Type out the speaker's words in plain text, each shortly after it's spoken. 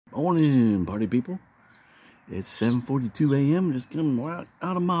Morning, party people. It's 7:42 a.m. Just coming out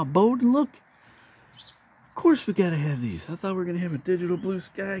of my boat, and look. Of course we gotta have these. I thought we were gonna have a digital blue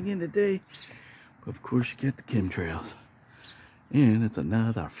sky again today, but of course you get the chemtrails, and it's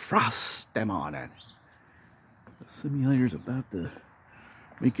another frosty morning. The simulator's about to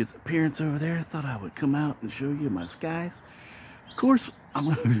make its appearance over there. I thought I would come out and show you my skies. Of course,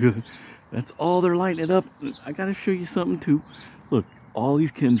 that's all they're lighting it up. I gotta show you something too. Look, all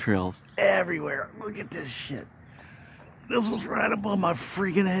these chemtrails everywhere. Look at this shit. This was right above my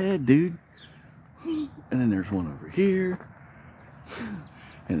freaking head, dude. And then there's one over here.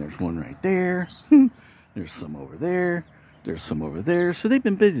 And there's one right there. There's some over there. There's some over there. So they've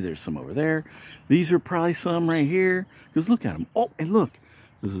been busy. There's some over there. These are probably some right here. Because look at them. Oh, and look.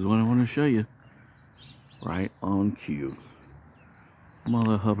 This is what I want to show you. Right on cue.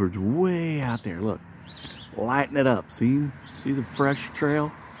 Mother Hubbard's way out there. Look. Lighting it up. See the fresh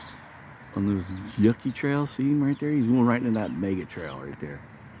trail? On those yucky trails. See him right there? He's going right into that mega trail right there.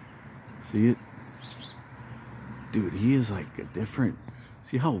 See it? Dude, he is like a different...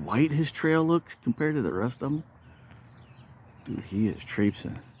 See how white his trail looks compared to the rest of them? Dude, he is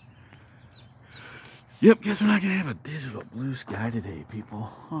traipsing. Yep, guess we're not going to have a digital blue sky today, people.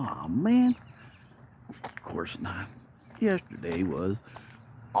 Aw, man. Of course not. Yesterday was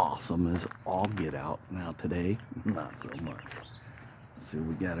awesome as all get out. Now today, not so much. Let's see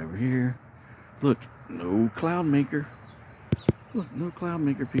what we got over here. Look, no cloud maker. Look, no cloud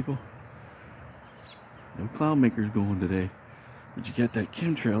maker, people. No cloud makers going today. But you got that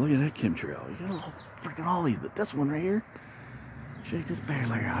chemtrail. Look at that chemtrail. You got freaking all these, but this one right here, check this bad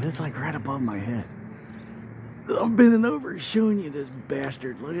layer out. It's like right above my head. I'm bending over showing you this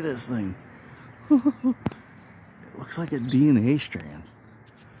bastard. Look at this thing. It looks like a DNA strand.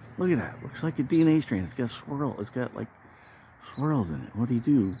 Look at that. Looks like a DNA strand. It's got swirl. It's got like swirls in it. What do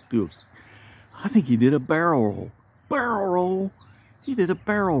you do? I think he did a barrel roll. Barrel roll. He did a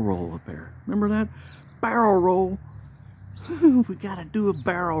barrel roll up there. Remember that? Barrel roll. We gotta do a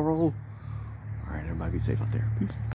barrel roll. All right, everybody be safe out there. Peace.